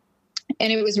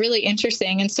 And it was really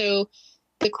interesting. And so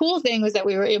the cool thing was that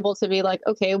we were able to be like,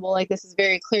 okay, well, this is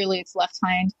very clearly it's left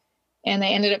hind. And they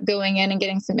ended up going in and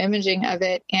getting some imaging of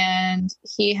it. And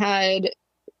he had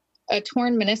a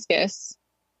torn meniscus.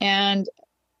 And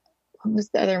what was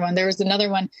the other one? There was another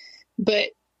one, but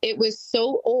it was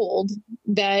so old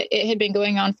that it had been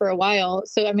going on for a while.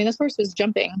 So, this horse was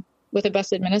jumping with a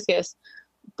busted meniscus,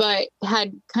 but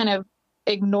had kind of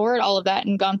ignored all of that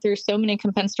and gone through so many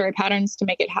compensatory patterns to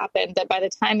make it happen that by the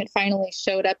time it finally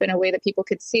showed up in a way that people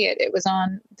could see it, it was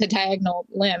on the diagonal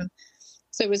limb.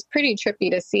 So it was pretty trippy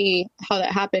to see how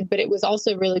that happened, but it was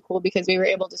also really cool because we were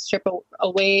able to strip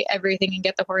away everything and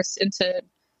get the horse into,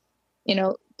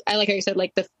 I like how you said,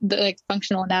 the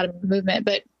functional anatomy movement.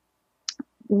 But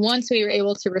once we were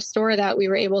able to restore that, we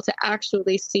were able to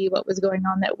actually see what was going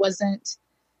on. That wasn't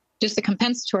just a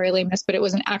compensatory lameness, but it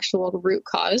was an actual root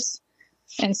cause.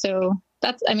 And so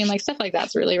that's, stuff like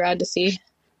that's really rad to see.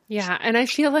 Yeah. And I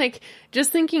feel like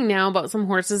just thinking now about some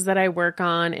horses that I work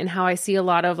on and how I see a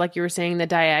lot of, like you were saying, the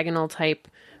diagonal type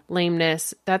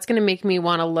lameness, that's going to make me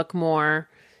want to look more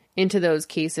into those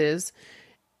cases.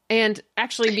 And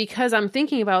actually, because I'm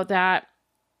thinking about that,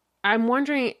 I'm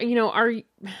wondering, I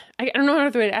don't know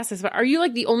another way to ask this, but are you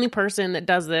the only person that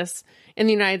does this in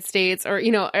the United States? Or,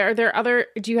 are there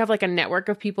do you have a network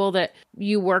of people that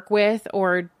you work with,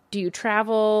 or do you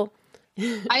travel?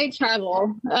 I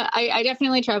travel. I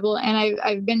definitely travel, and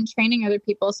I've been training other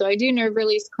people. So I do nerve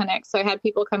release clinics. So I had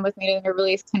people come with me to nerve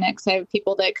release clinics. I have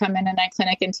people that come in my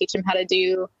clinic and teach them how to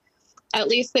do at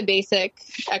least the basic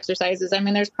exercises.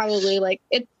 There's probably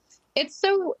it's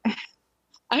so,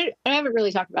 I haven't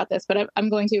really talked about this, but I'm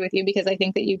going to with you because I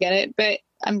think that you get it, but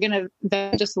I'm going to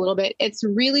vent just a little bit. It's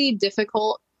really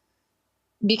difficult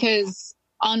because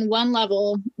on one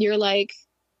level, you're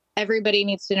everybody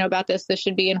needs to know about this. This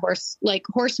should be in horse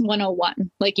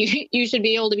 101. You should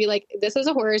be able to be this is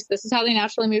a horse. This is how they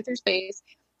naturally move through space.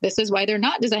 This is why they're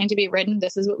not designed to be ridden.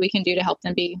 This is what we can do to help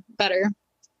them be better.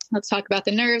 Let's talk about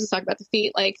the nerves. Let's talk about the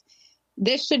feet.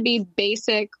 This should be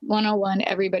basic 101.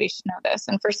 Everybody should know this.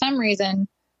 And for some reason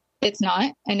it's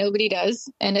not, and nobody does.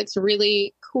 And it's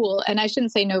really cool. And I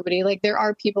shouldn't say nobody, there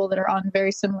are people that are on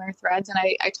very similar threads. And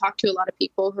I talk to a lot of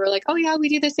people who are oh yeah, we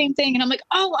do the same thing. And I'm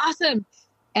oh, awesome.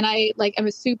 And I'm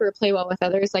a super play well with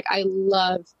others. I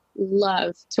love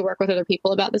to work with other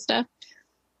people about this stuff,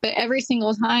 but every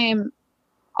single time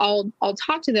I'll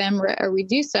talk to them or we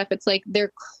do stuff, it's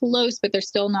they're close, but they're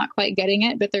still not quite getting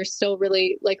it, but they're still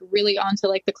really onto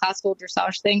the classical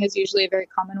dressage thing is usually a very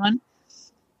common one.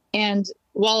 And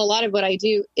while a lot of what I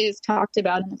do is talked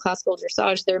about in the classical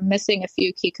dressage, they're missing a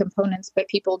few key components, but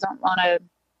people don't want to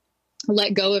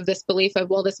let go of this belief of,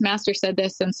 well, this master said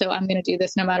this, and so I'm going to do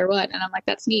this no matter what. And I'm like,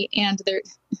 that's neat. And they're,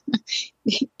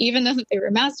 even though they were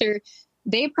a master,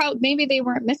 maybe they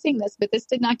weren't missing this, but this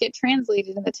did not get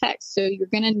translated in the text. So you're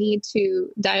going to need to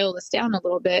dial this down a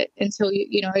little bit until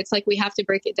it's like we have to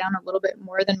break it down a little bit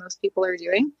more than most people are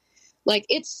doing. Like,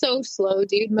 it's so slow,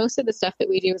 dude. Most of the stuff that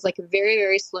we do is like very,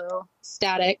 very slow,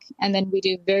 static. And then we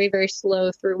do very, very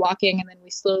slow through walking. And then we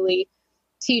slowly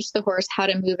teach the horse how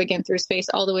to move again through space,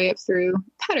 all the way up through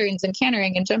patterns and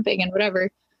cantering and jumping and whatever.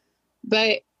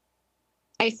 But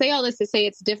I say all this to say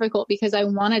it's difficult because I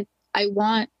want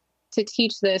to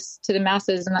teach this to the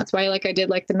masses. And that's why, like I did,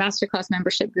 like the masterclass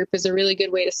membership group is a really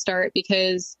good way to start,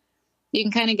 because you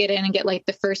can kind of get in and get like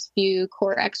the first few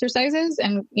core exercises.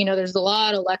 And, there's a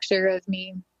lot of lecture of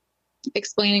me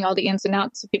explaining all the ins and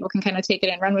outs so people can kind of take it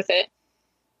and run with it.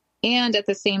 And at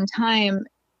the same time,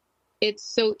 it's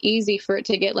so easy for it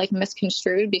to get like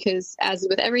misconstrued, because as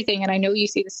with everything, and I know you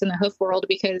see this in the hoof world,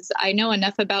 because I know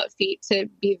enough about feet to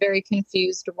be very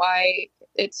confused why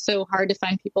it's so hard to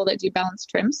find people that do balanced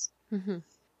trims. Mm-hmm.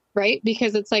 Right?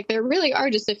 Because it's like, there really are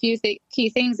just a few key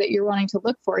things that you're wanting to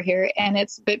look for here.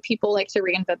 But people like to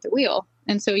reinvent the wheel.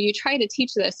 And so you try to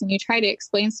teach this and you try to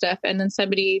explain stuff, and then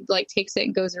somebody like takes it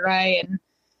and goes awry. And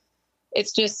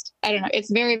it's just, I don't know,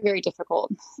 it's very, very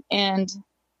difficult. And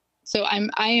so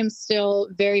I am still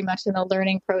very much in the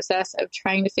learning process of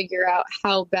trying to figure out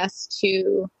how best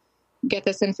to get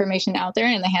this information out there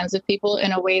in the hands of people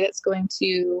in a way that's going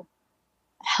to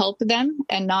help them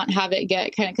and not have it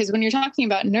get because when you're talking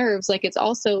about nerves, like, it's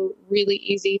also really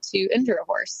easy to injure a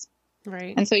horse.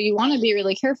 Right. And so you want to be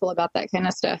really careful about that kind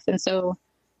of stuff. And so,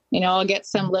 I'll get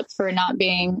some lip for not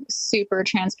being super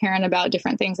transparent about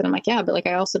different things. And I'm like, yeah, but like,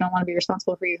 I also don't want to be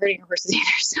responsible for you hurting your horses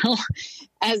either.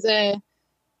 So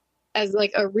as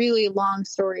like a really long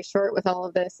story short with all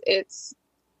of this, it's,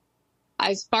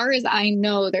 as far as I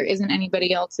know, there isn't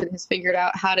anybody else that has figured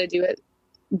out how to do it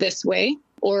this way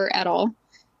or at all.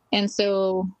 And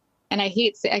so, and I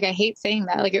hate saying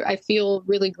that, like, I feel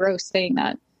really gross saying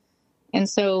that. And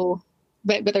so,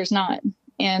 but there's not,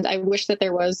 and I wish that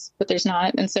there was, but there's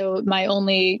not. And so my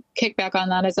only kickback on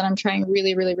that is that I'm trying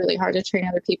really, really, really hard to train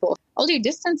other people. I'll do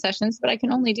distance sessions, but I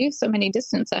can only do so many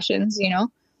distance sessions,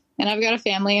 and I've got a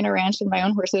family and a ranch and my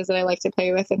own horses that I like to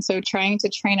play with. And so trying to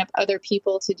train up other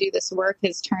people to do this work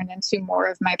has turned into more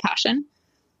of my passion.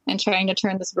 And trying to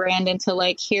turn this brand into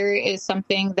like, here is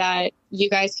something that you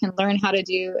guys can learn how to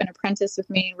do and apprentice with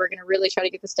me. And we're going to really try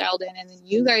to get this dialed in. And then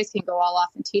you guys can go all off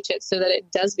and teach it so that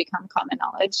it does become common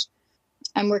knowledge.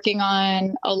 I'm working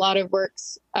on a lot of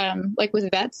works, like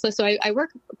with vets. So I work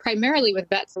primarily with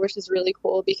vets, which is really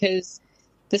cool because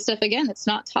this stuff, again, it's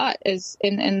not taught as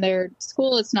in their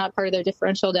school. It's not part of their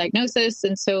differential diagnosis.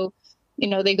 And so,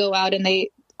 they go out and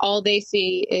all they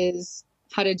see is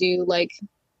how to do like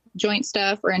joint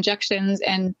stuff or injections,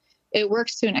 and it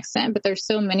works to an extent, but there's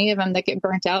so many of them that get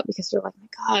burnt out because they're like, my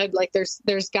God, like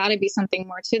there's got to be something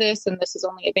more to this, and this is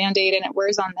only a Band-Aid, and it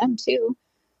wears on them too.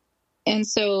 And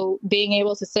so being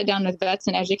able to sit down with vets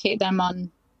and educate them on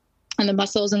the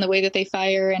muscles and the way that they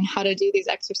fire and how to do these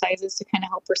exercises to kind of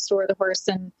help restore the horse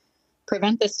and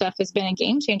prevent this stuff has been a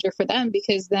game changer for them,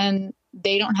 because then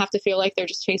they don't have to feel like they're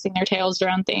just chasing their tails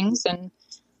around things. And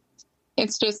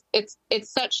it's just, it's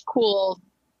such cool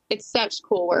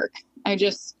work.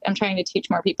 I'm trying to teach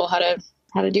more people how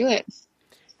to do it.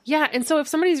 Yeah. And so if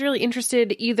somebody's really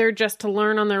interested, either just to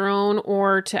learn on their own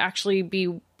or to actually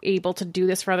be able to do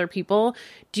this for other people,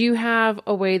 do you have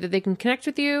a way that they can connect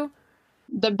with you?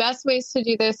 The best ways to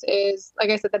do this is,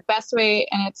 like I said, the best way,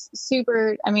 and it's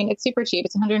super cheap.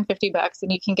 It's $150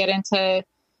 and you can get into,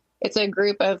 it's a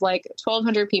group of like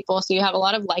 1,200 people. So you have a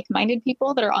lot of like-minded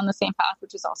people that are on the same path,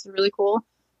 which is also really cool.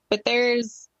 But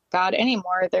there's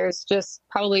just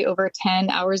probably over 10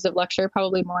 hours of lecture,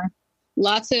 probably more.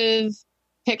 Lots of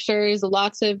pictures,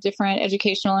 lots of different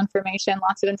educational information,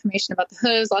 lots of information about the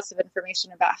hooves, lots of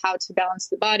information about how to balance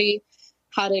the body,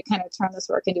 how to kind of turn this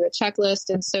work into a checklist.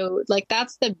 And so like,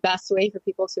 that's the best way for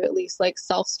people to at least like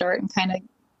self-start and kind of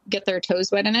get their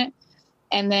toes wet in it.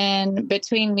 And then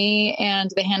between me and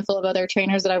the handful of other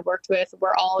trainers that I've worked with,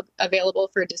 we're all available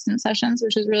for distance sessions,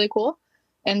 which is really cool.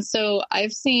 And so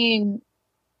I've seen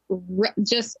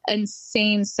just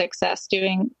insane success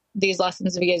doing these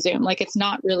lessons via Zoom. Like, it's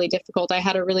not really difficult. I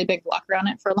had a really big blocker on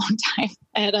it for a long time.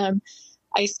 And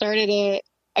I started it,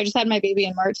 I just had my baby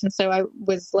in March. And so I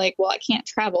was like, well, I can't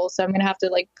travel. So I'm going to have to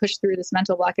like push through this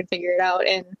mental block and figure it out.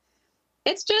 And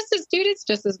it's just as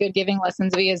good giving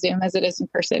lessons via Zoom as it is in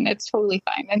person. It's totally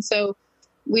fine. And so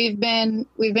we've been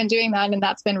doing that, and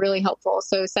that's been really helpful.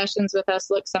 So sessions with us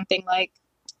look something like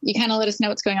you kind of let us know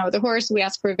what's going on with the horse. We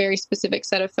ask for a very specific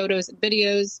set of photos and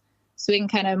videos so we can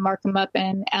kind of mark them up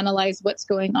and analyze what's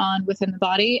going on within the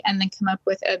body, and then come up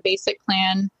with a basic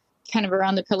plan kind of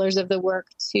around the pillars of the work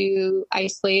to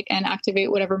isolate and activate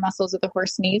whatever muscles that the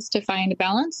horse needs to find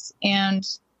balance, and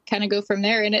kind of go from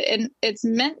there. And it's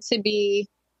meant to be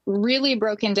really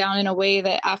broken down in a way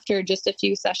that after just a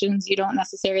few sessions, you don't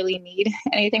necessarily need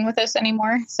anything with us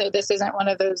anymore. So this isn't one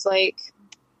of those, like,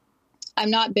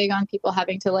 I'm not big on people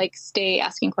having to like stay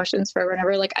asking questions forever and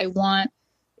ever. Like, I want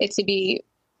it to be,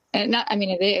 and not, I mean,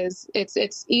 it is,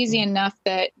 it's easy enough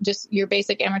that just your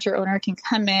basic amateur owner can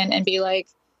come in and be like,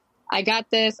 I got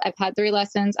this. I've had 3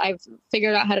 lessons. I've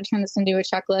figured out how to turn this into a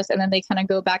checklist. And then they kind of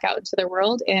go back out into their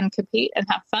world and compete and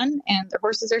have fun, and their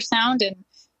horses are sound. And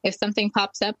if something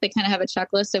pops up, they kind of have a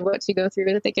checklist of what to go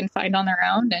through that they can find on their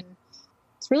own. And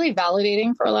it's really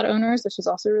validating for a lot of owners, which is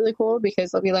also really cool,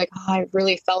 because they'll be like, oh, I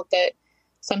really felt that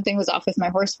something was off with my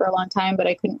horse for a long time, but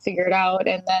I couldn't figure it out.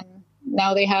 And then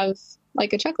now they have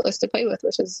like a checklist to play with,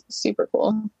 which is super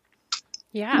cool.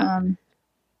 Yeah.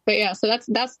 But yeah, so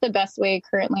that's the best way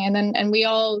currently. And then, and we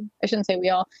all, I shouldn't say we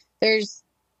all, there's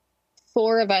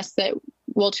 4 of us that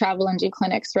will travel and do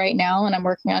clinics right now, and I'm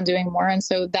working on doing more. And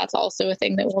so that's also a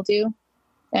thing that we'll do.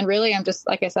 And really, I'm just,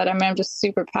 like I said, I'm just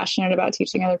super passionate about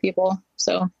teaching other people.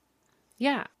 So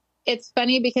yeah, it's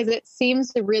funny because it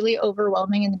seems really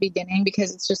overwhelming in the beginning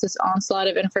because it's just this onslaught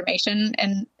of information.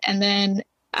 And then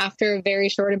after a very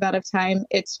short amount of time,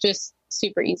 it's just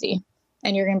super easy.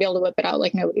 And you're going to be able to whip it out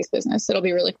like nobody's business. It'll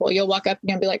be really cool. You'll walk up and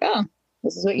you'll be like, oh,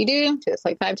 this is what you do. Just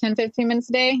like 5, 10, 15 minutes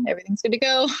a day. Everything's good to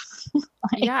go.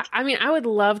 Yeah. I mean, I would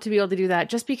love to be able to do that,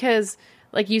 just because,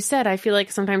 like you said, I feel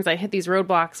like sometimes I hit these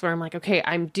roadblocks where I'm like, okay,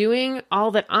 I'm doing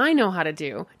all that I know how to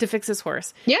do to fix this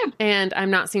horse. Yeah. And I'm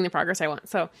not seeing the progress I want.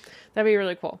 So that'd be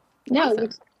really cool. No, Awesome.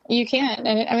 you can't.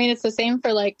 And I mean, it's the same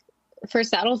for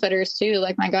saddle fitters too.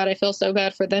 Like, my God, I feel so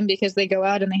bad for them because they go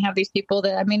out and they have these people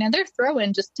that, I mean, and they're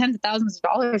throwing just tens of thousands of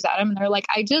dollars at them. And they're like,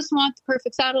 I just want the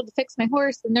perfect saddle to fix my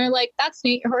horse. And they're like, that's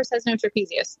neat. Your horse has no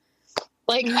trapezius.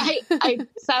 Like,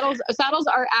 saddles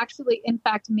are actually, in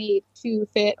fact, made to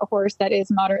fit a horse that is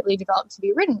moderately developed to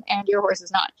be ridden, and your horse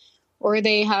is not. Or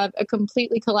they have a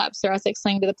completely collapsed thoracic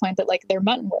sling to the point that, like, they're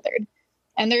mutton withered.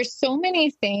 And there's so many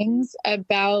things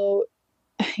about,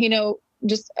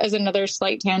 just as another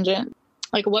slight tangent,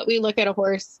 like what we look at a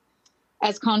horse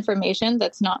as confirmation,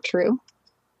 that's not true.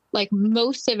 Like,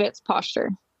 most of it's posture.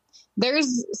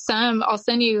 There's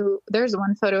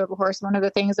one photo of a horse. One of the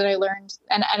things that I learned,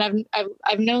 and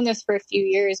I've known this for a few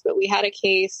years, but we had a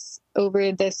case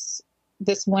over this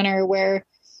winter where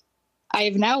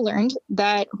I've now learned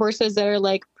that horses that are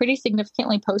like pretty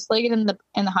significantly post-legged in the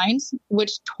hinds,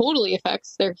 which totally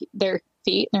affects their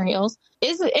feet and their heels,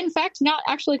 is in fact not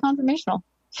actually conformational.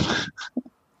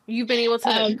 You've been able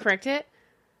to correct it?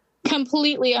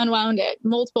 Completely unwound it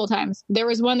multiple times. There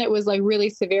was one that was like really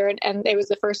severe, and it was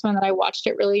the first one that I watched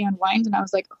it really unwind, and I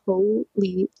was like,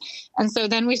 holy. And so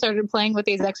then we started playing with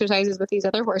these exercises with these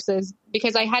other horses,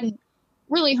 because I hadn't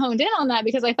really honed in on that,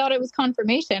 because I thought it was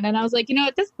confirmation. And I was like,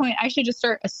 at this point I should just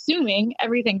start assuming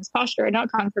everything's posture and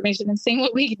not confirmation, and seeing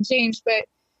what we can change. But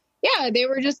yeah, they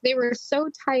were so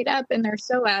tied up in their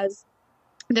psoas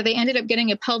that they ended up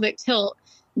getting a pelvic tilt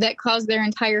that caused their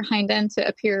entire hind end to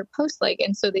appear post-leg.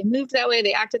 And so they moved that way,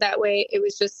 they acted that way. It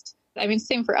was just, I mean,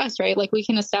 same for us, right? Like, we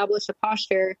can establish a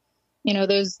posture,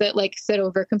 those that like sit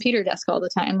over a computer desk all the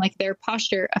time, like their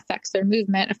posture affects their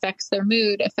movement, affects their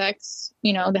mood, affects,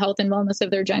 the health and wellness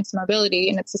of their joints and mobility.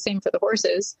 And it's the same for the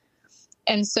horses.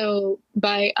 And so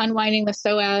by unwinding the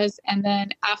psoas, and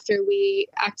then after we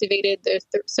activated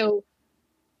so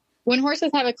when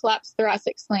horses have a collapsed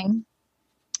thoracic sling,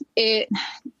 it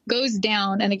goes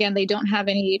down, and again, they don't have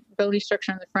any bony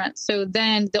structure in the front. So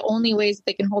then the only ways that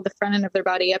they can hold the front end of their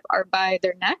body up are by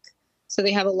their neck. So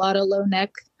they have a lot of low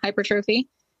neck hypertrophy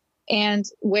and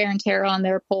wear and tear on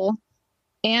their pole,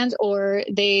 and or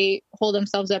they hold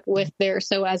themselves up with their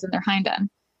psoas and their hind end.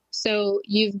 So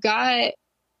you've got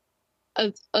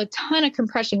a ton of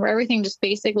compression where everything just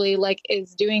basically like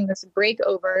is doing this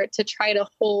breakover to try to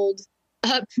hold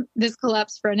up this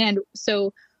collapsed front end.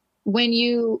 So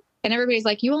and everybody's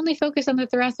like, you only focus on the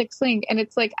thoracic sling. And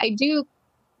it's like, I do.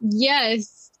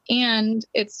 Yes. And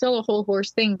it's still a whole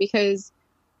horse thing, because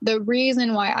the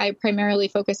reason why I primarily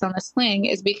focus on the sling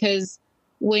is because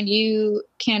when you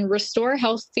can restore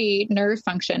healthy nerve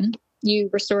function, you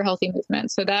restore healthy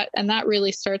movement. So that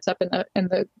really starts up in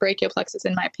the brachial plexus,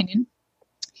 in my opinion.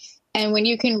 And when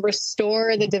you can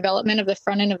restore the development of the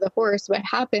front end of the horse, what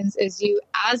happens is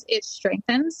as it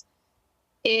strengthens,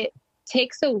 it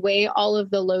takes away all of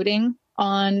the loading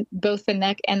on both the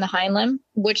neck and the hind limb,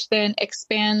 which then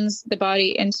expands the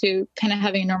body into kind of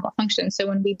having a normal function. So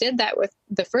when we did that with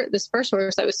this first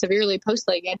horse that was severely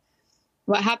post-legged,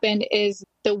 what happened is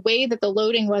the way that the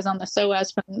loading was on the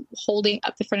psoas from holding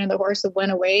up the front of the horse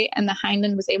went away, and the hind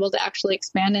limb was able to actually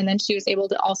expand. And then she was able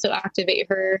to also activate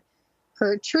her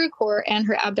true core and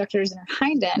her abductors and her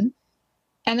hind end.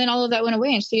 And then all of that went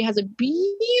away, and she has a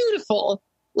beautiful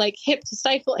like hip to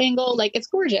stifle angle. Like, it's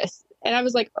gorgeous. And I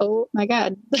was like, oh my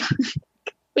God,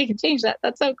 we can change that.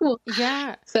 That's so cool.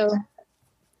 Yeah. So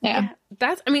yeah.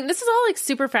 This is all like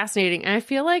super fascinating. And I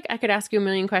feel like I could ask you a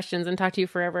million questions and talk to you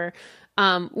forever.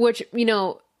 Which,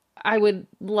 I would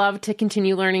love to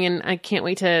continue learning, and I can't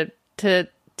wait to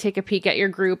take a peek at your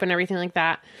group and everything like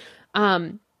that.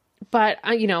 But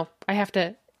I have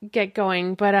to get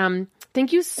going, but,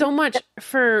 thank you so much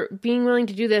for being willing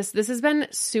to do this. This has been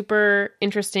super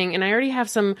interesting. And I already have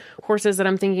some horses that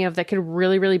I'm thinking of that could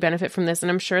really, really benefit from this. And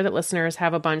I'm sure that listeners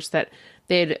have a bunch that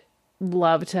they'd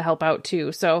love to help out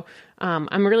too. So,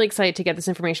 I'm really excited to get this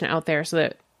information out there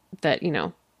so that,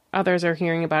 others are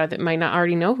hearing about it that might not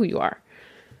already know who you are.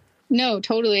 No,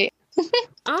 totally.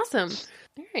 Awesome.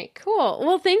 All right, cool.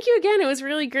 Well, thank you again. It was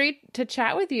really great to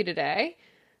chat with you today.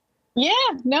 Yeah,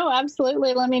 no,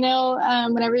 absolutely. Let me know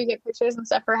whenever you get pictures and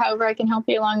stuff, or however I can help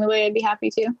you along the way. I'd be happy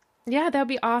to. Yeah, that'd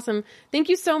be awesome. Thank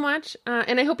you so much.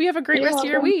 And I hope you have a great rest of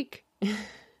your week.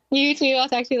 You too. I'll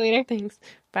talk to you later. Thanks.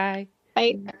 Bye.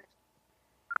 Bye.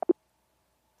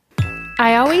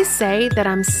 I always say that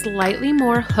I'm slightly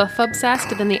more hoof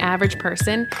obsessed than the average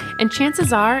person, and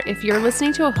chances are, if you're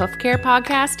listening to a hoof care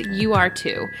podcast, you are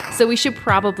too. So we should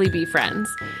probably be friends.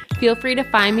 Feel free to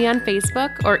find me on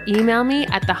Facebook or email me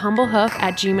at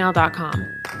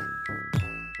thehumblehoof@gmail.com.